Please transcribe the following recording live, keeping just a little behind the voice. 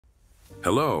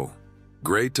Hello,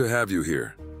 great to have you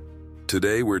here.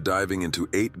 Today we're diving into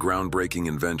 8 groundbreaking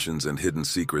inventions and hidden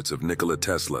secrets of Nikola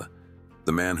Tesla,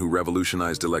 the man who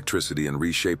revolutionized electricity and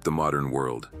reshaped the modern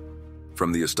world.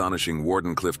 From the astonishing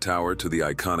Wardenclyffe Tower to the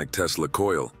iconic Tesla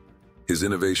coil, his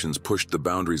innovations pushed the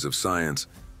boundaries of science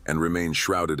and remain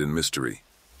shrouded in mystery.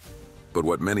 But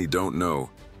what many don't know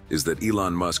is that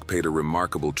Elon Musk paid a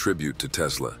remarkable tribute to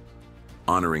Tesla,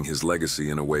 honoring his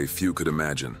legacy in a way few could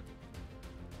imagine.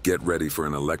 Get ready for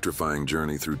an electrifying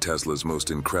journey through Tesla's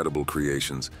most incredible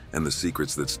creations and the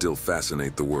secrets that still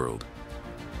fascinate the world.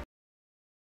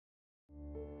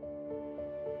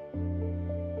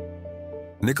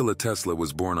 Nikola Tesla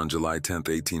was born on July 10,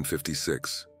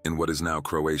 1856, in what is now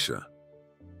Croatia.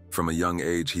 From a young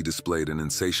age, he displayed an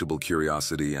insatiable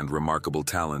curiosity and remarkable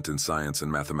talent in science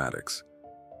and mathematics.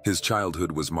 His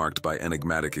childhood was marked by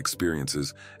enigmatic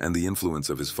experiences and the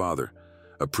influence of his father,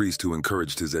 a priest who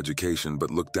encouraged his education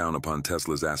but looked down upon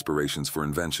Tesla's aspirations for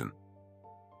invention.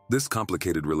 This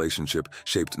complicated relationship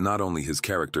shaped not only his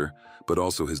character, but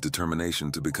also his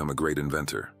determination to become a great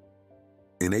inventor.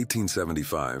 In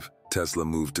 1875, Tesla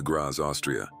moved to Graz,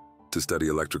 Austria, to study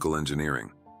electrical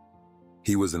engineering.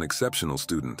 He was an exceptional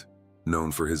student,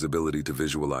 known for his ability to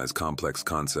visualize complex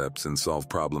concepts and solve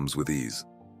problems with ease.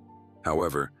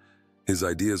 However, his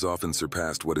ideas often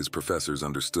surpassed what his professors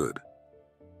understood.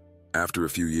 After a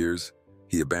few years,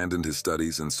 he abandoned his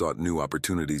studies and sought new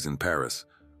opportunities in Paris,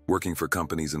 working for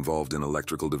companies involved in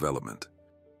electrical development.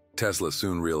 Tesla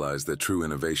soon realized that true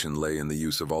innovation lay in the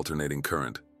use of alternating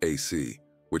current, AC,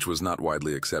 which was not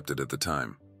widely accepted at the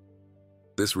time.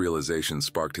 This realization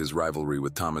sparked his rivalry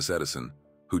with Thomas Edison,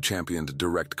 who championed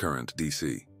direct current,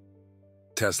 DC.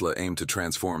 Tesla aimed to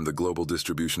transform the global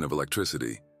distribution of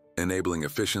electricity, enabling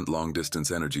efficient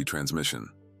long-distance energy transmission.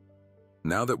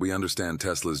 Now that we understand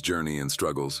Tesla's journey and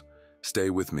struggles,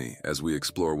 stay with me as we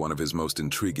explore one of his most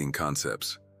intriguing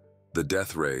concepts, the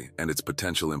death ray and its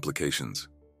potential implications.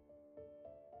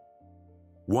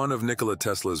 One of Nikola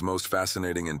Tesla's most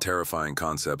fascinating and terrifying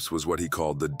concepts was what he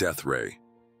called the death ray.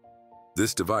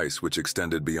 This device, which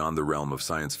extended beyond the realm of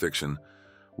science fiction,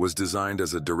 was designed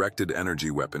as a directed energy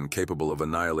weapon capable of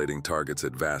annihilating targets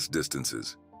at vast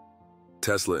distances.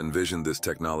 Tesla envisioned this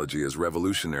technology as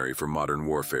revolutionary for modern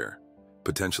warfare,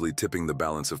 potentially tipping the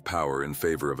balance of power in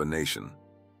favor of a nation.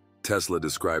 Tesla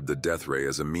described the death ray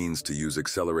as a means to use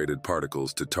accelerated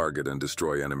particles to target and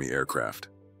destroy enemy aircraft.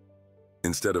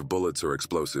 Instead of bullets or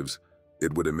explosives,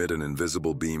 it would emit an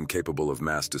invisible beam capable of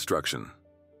mass destruction.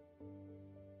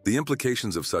 The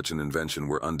implications of such an invention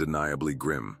were undeniably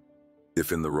grim.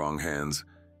 If in the wrong hands,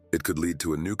 it could lead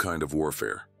to a new kind of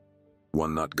warfare,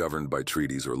 one not governed by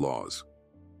treaties or laws.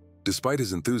 Despite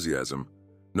his enthusiasm,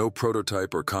 no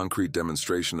prototype or concrete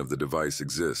demonstration of the device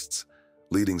exists,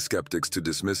 leading skeptics to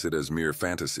dismiss it as mere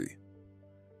fantasy.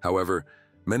 However,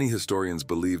 many historians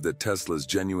believe that Tesla's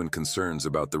genuine concerns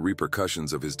about the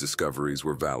repercussions of his discoveries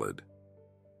were valid.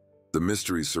 The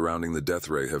mysteries surrounding the death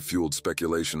ray have fueled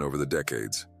speculation over the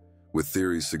decades, with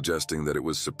theories suggesting that it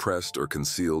was suppressed or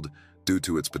concealed due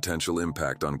to its potential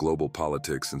impact on global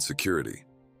politics and security.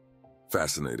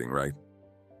 Fascinating, right?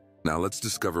 Now let's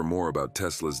discover more about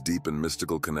Tesla's deep and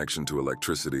mystical connection to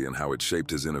electricity and how it shaped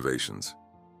his innovations.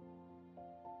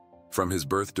 From his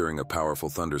birth during a powerful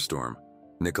thunderstorm,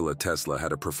 Nikola Tesla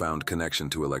had a profound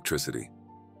connection to electricity.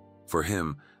 For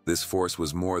him, this force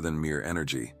was more than mere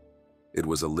energy. It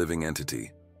was a living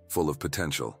entity, full of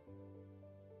potential.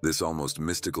 This almost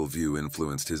mystical view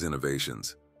influenced his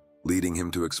innovations, leading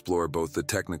him to explore both the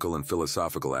technical and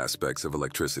philosophical aspects of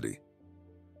electricity.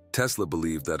 Tesla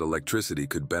believed that electricity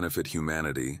could benefit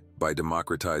humanity by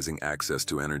democratizing access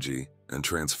to energy and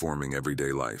transforming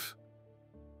everyday life.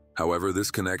 However,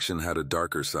 this connection had a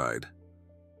darker side.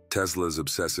 Tesla's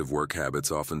obsessive work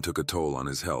habits often took a toll on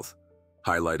his health,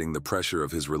 highlighting the pressure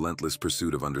of his relentless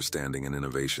pursuit of understanding and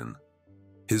innovation.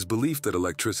 His belief that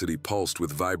electricity pulsed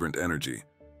with vibrant energy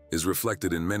is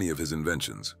reflected in many of his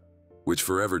inventions, which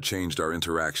forever changed our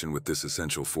interaction with this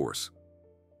essential force.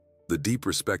 The deep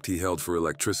respect he held for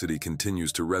electricity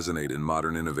continues to resonate in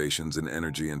modern innovations in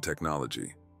energy and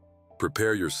technology.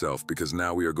 Prepare yourself, because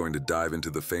now we are going to dive into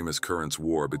the famous currents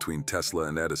war between Tesla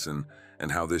and Edison and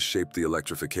how this shaped the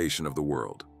electrification of the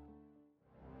world.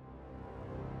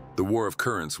 The War of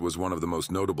Currents was one of the most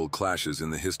notable clashes in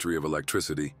the history of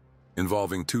electricity,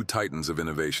 involving two titans of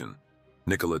innovation,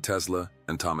 Nikola Tesla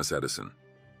and Thomas Edison.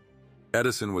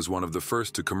 Edison was one of the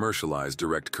first to commercialize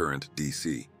direct current,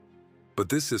 DC. But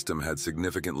this system had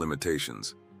significant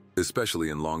limitations, especially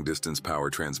in long-distance power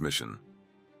transmission.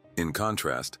 In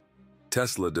contrast,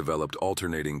 Tesla developed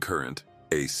alternating current,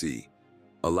 AC,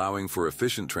 allowing for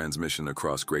efficient transmission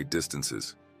across great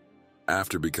distances.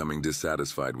 After becoming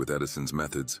dissatisfied with Edison's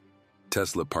methods,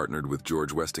 Tesla partnered with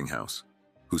George Westinghouse,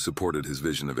 who supported his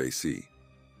vision of AC.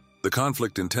 The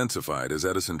conflict intensified as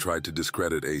Edison tried to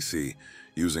discredit AC,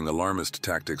 using alarmist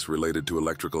tactics related to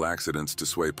electrical accidents to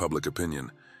sway public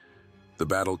opinion. The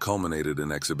battle culminated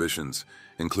in exhibitions,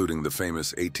 including the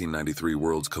famous 1893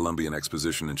 World's Columbian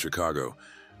Exposition in Chicago,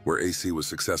 where AC was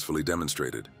successfully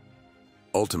demonstrated.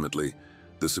 Ultimately,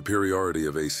 the superiority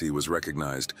of AC was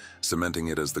recognized, cementing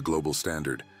it as the global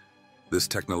standard. This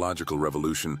technological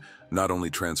revolution not only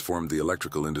transformed the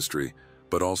electrical industry,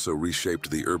 but also reshaped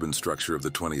the urban structure of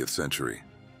the 20th century.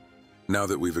 Now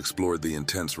that we've explored the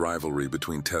intense rivalry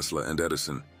between Tesla and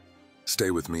Edison,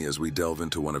 stay with me as we delve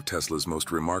into one of Tesla's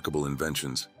most remarkable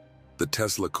inventions, the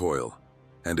Tesla coil,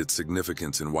 and its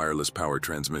significance in wireless power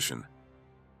transmission.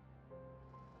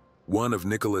 One of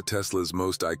Nikola Tesla's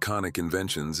most iconic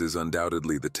inventions is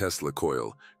undoubtedly the Tesla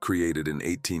coil, created in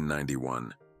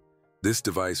 1891. This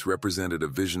device represented a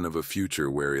vision of a future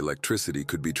where electricity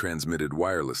could be transmitted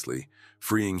wirelessly,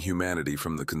 freeing humanity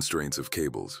from the constraints of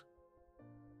cables.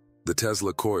 The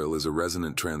Tesla coil is a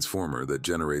resonant transformer that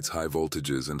generates high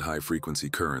voltages and high-frequency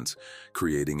currents,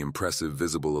 creating impressive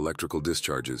visible electrical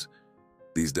discharges.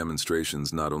 These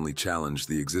demonstrations not only challenged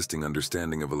the existing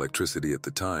understanding of electricity at the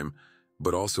time,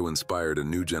 but also inspired a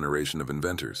new generation of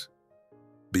inventors.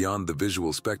 Beyond the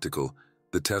visual spectacle,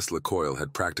 the Tesla coil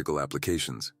had practical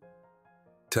applications.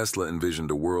 Tesla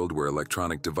envisioned a world where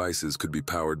electronic devices could be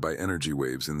powered by energy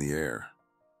waves in the air.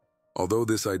 Although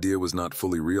this idea was not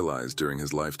fully realized during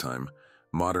his lifetime,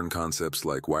 modern concepts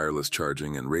like wireless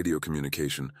charging and radio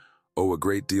communication owe a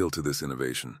great deal to this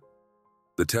innovation.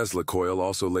 The Tesla coil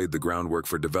also laid the groundwork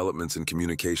for developments in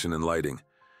communication and lighting,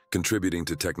 contributing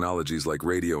to technologies like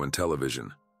radio and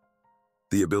television.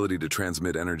 The ability to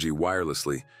transmit energy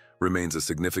wirelessly remains a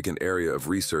significant area of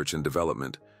research and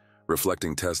development,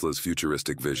 reflecting Tesla's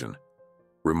futuristic vision.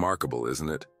 Remarkable, isn't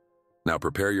it? Now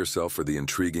prepare yourself for the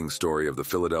intriguing story of the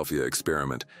Philadelphia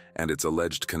experiment and its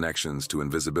alleged connections to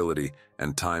invisibility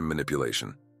and time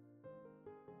manipulation.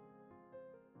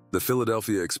 The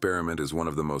Philadelphia experiment is one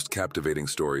of the most captivating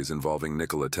stories involving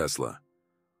Nikola Tesla.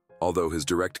 Although his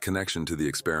direct connection to the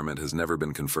experiment has never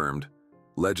been confirmed,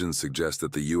 legends suggest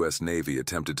that the U.S. Navy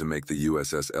attempted to make the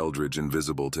USS Eldridge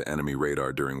invisible to enemy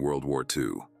radar during World War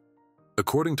II.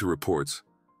 According to reports,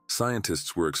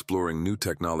 scientists were exploring new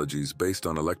technologies based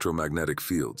on electromagnetic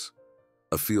fields,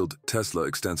 a field Tesla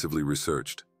extensively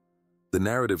researched. The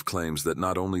narrative claims that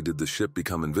not only did the ship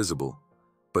become invisible,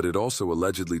 but it also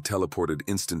allegedly teleported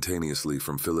instantaneously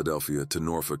from Philadelphia to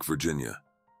Norfolk, Virginia.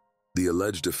 The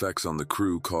alleged effects on the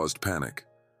crew caused panic,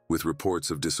 with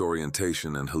reports of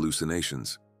disorientation and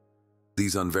hallucinations.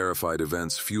 These unverified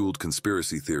events fueled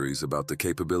conspiracy theories about the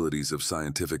capabilities of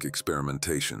scientific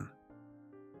experimentation.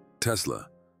 Tesla,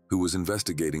 who was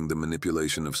investigating the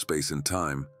manipulation of space and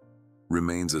time,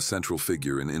 remains a central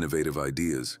figure in innovative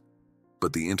ideas,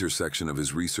 but the intersection of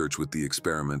his research with the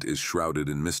experiment is shrouded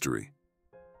in mystery.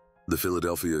 The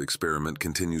Philadelphia experiment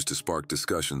continues to spark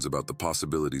discussions about the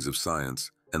possibilities of science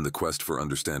and the quest for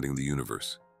understanding the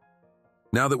universe.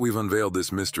 Now that we've unveiled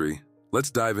this mystery,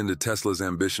 let's dive into Tesla's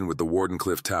ambition with the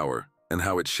Wardenclyffe Tower and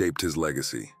how it shaped his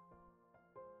legacy.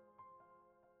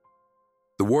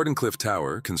 The Wardenclyffe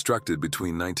Tower, constructed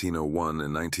between 1901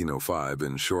 and 1905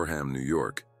 in Shoreham, New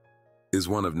York, is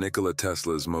one of Nikola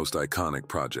Tesla's most iconic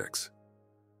projects.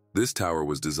 This tower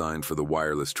was designed for the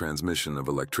wireless transmission of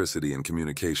electricity and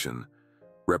communication,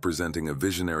 representing a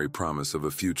visionary promise of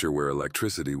a future where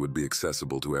electricity would be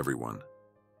accessible to everyone.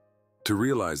 To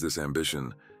realize this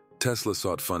ambition, Tesla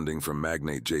sought funding from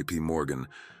magnate J.P. Morgan,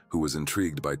 who was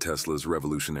intrigued by Tesla's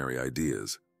revolutionary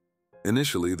ideas.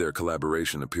 Initially, their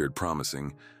collaboration appeared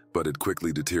promising, but it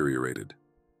quickly deteriorated.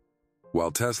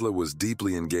 While Tesla was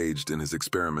deeply engaged in his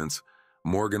experiments,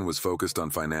 Morgan was focused on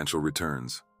financial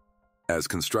returns. As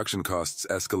construction costs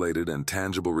escalated and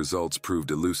tangible results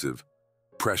proved elusive,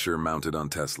 pressure mounted on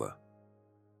Tesla.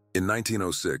 In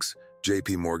 1906,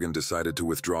 J.P. Morgan decided to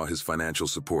withdraw his financial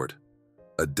support,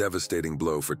 a devastating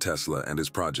blow for Tesla and his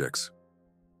projects.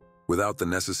 Without the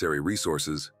necessary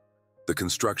resources, the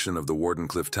construction of the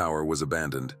Wardenclyffe Tower was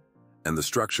abandoned, and the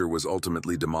structure was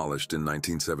ultimately demolished in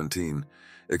 1917,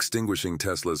 extinguishing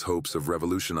Tesla's hopes of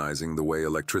revolutionizing the way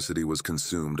electricity was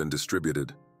consumed and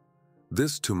distributed.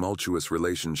 This tumultuous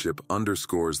relationship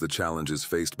underscores the challenges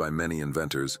faced by many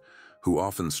inventors, who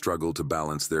often struggle to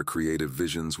balance their creative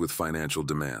visions with financial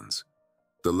demands.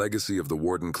 The legacy of the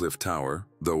Wardenclyffe Tower,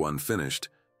 though unfinished,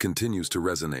 continues to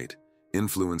resonate,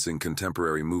 influencing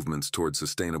contemporary movements toward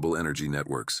sustainable energy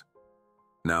networks.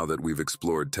 Now that we've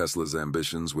explored Tesla's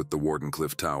ambitions with the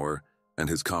Wardenclyffe Tower and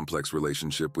his complex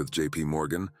relationship with J.P.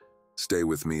 Morgan, Stay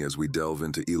with me as we delve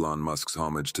into Elon Musk's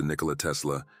homage to Nikola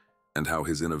Tesla and how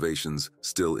his innovations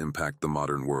still impact the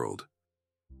modern world.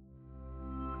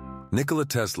 Nikola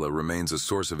Tesla remains a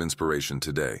source of inspiration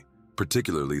today,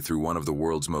 particularly through one of the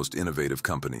world's most innovative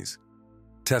companies.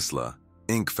 Tesla,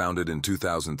 Inc., founded in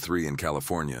 2003 in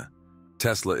California,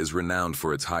 Tesla is renowned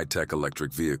for its high-tech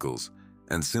electric vehicles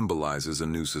and symbolizes a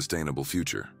new sustainable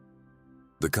future.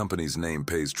 The company's name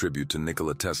pays tribute to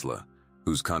Nikola Tesla,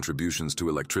 whose contributions to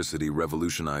electricity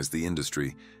revolutionized the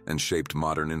industry and shaped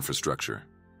modern infrastructure.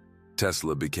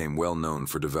 Tesla became well known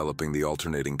for developing the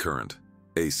alternating current,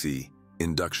 AC,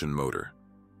 induction motor,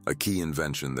 a key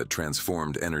invention that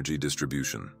transformed energy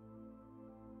distribution.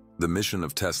 The mission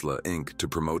of Tesla, Inc. to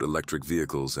promote electric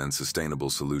vehicles and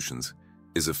sustainable solutions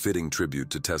is a fitting tribute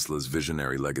to Tesla's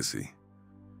visionary legacy.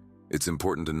 It's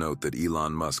important to note that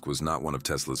Elon Musk was not one of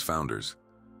Tesla's founders.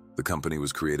 The company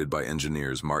was created by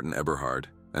engineers Martin Eberhard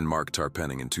and Mark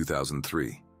Tarpenning in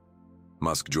 2003.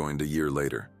 Musk joined a year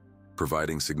later,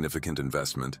 providing significant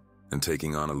investment and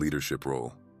taking on a leadership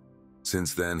role.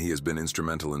 Since then, he has been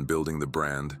instrumental in building the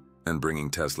brand and bringing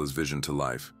Tesla's vision to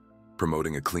life,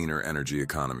 promoting a cleaner energy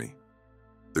economy.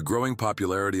 The growing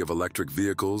popularity of electric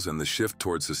vehicles and the shift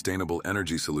towards sustainable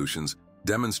energy solutions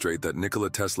demonstrate that Nikola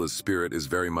Tesla's spirit is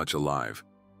very much alive,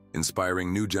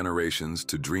 inspiring new generations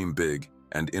to dream big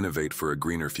and innovate for a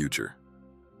greener future.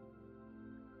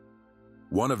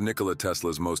 One of Nikola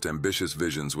Tesla's most ambitious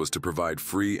visions was to provide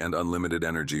free and unlimited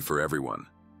energy for everyone.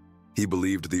 He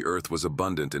believed the Earth was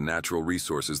abundant in natural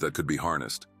resources that could be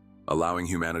harnessed, allowing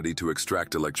humanity to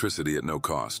extract electricity at no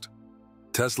cost.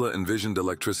 Tesla envisioned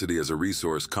electricity as a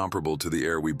resource comparable to the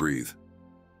air we breathe.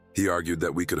 He argued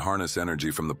that we could harness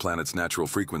energy from the planet's natural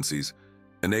frequencies,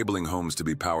 enabling homes to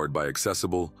be powered by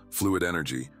accessible, fluid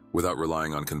energy without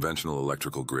relying on conventional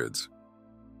electrical grids.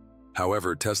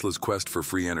 However, Tesla's quest for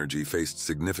free energy faced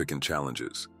significant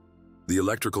challenges. The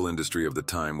electrical industry of the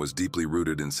time was deeply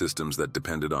rooted in systems that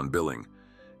depended on billing,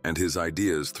 and his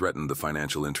ideas threatened the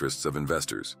financial interests of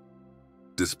investors.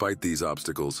 Despite these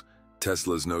obstacles,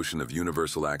 Tesla's notion of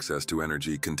universal access to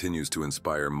energy continues to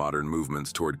inspire modern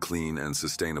movements toward clean and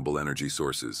sustainable energy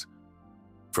sources.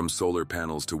 From solar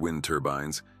panels to wind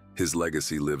turbines, his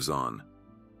legacy lives on,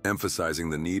 emphasizing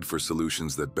the need for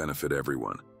solutions that benefit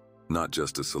everyone, not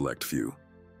just a select few.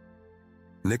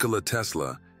 Nikola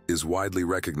Tesla is widely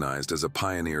recognized as a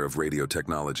pioneer of radio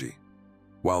technology.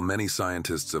 While many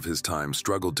scientists of his time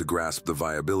struggled to grasp the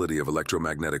viability of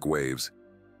electromagnetic waves,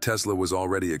 Tesla was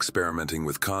already experimenting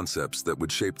with concepts that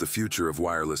would shape the future of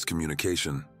wireless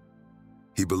communication.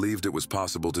 He believed it was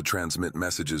possible to transmit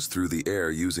messages through the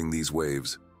air using these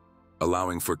waves,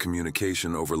 allowing for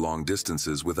communication over long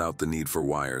distances without the need for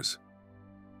wires.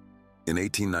 In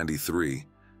 1893,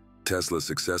 Tesla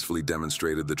successfully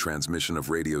demonstrated the transmission of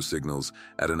radio signals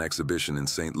at an exhibition in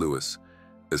St. Louis,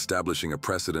 establishing a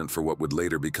precedent for what would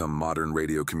later become modern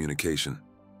radio communication.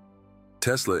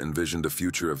 Tesla envisioned a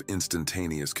future of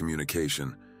instantaneous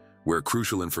communication, where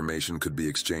crucial information could be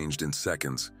exchanged in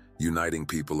seconds, uniting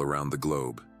people around the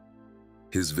globe.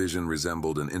 His vision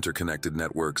resembled an interconnected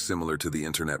network similar to the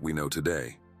internet we know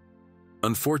today.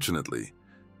 Unfortunately,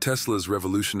 Tesla's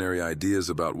revolutionary ideas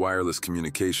about wireless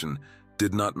communication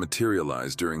did not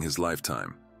materialize during his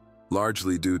lifetime,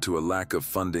 largely due to a lack of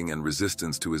funding and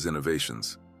resistance to his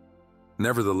innovations.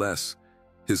 Nevertheless,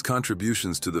 his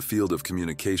contributions to the field of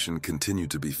communication continue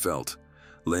to be felt,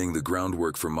 laying the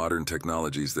groundwork for modern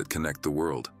technologies that connect the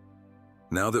world.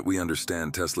 Now that we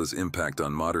understand Tesla's impact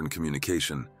on modern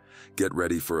communication, get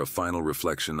ready for a final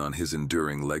reflection on his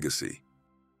enduring legacy.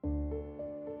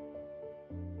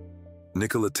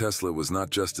 Nikola Tesla was not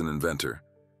just an inventor.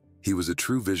 He was a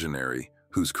true visionary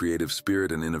whose creative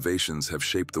spirit and innovations have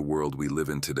shaped the world we live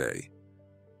in today.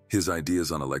 His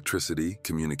ideas on electricity,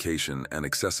 communication, and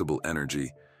accessible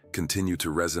energy continue to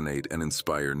resonate and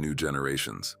inspire new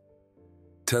generations.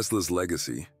 Tesla's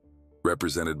legacy,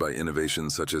 represented by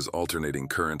innovations such as alternating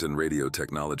current and radio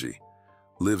technology,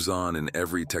 lives on in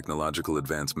every technological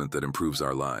advancement that improves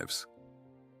our lives.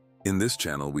 In this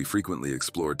channel, we frequently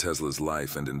explore Tesla's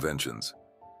life and inventions.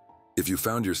 If you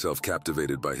found yourself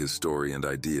captivated by his story and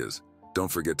ideas,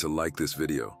 don't forget to like this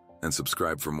video and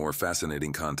subscribe for more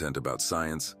fascinating content about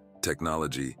science,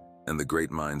 technology, and the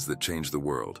great minds that change the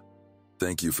world.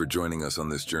 Thank you for joining us on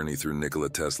this journey through Nikola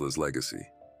Tesla's legacy.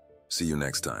 See you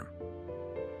next time.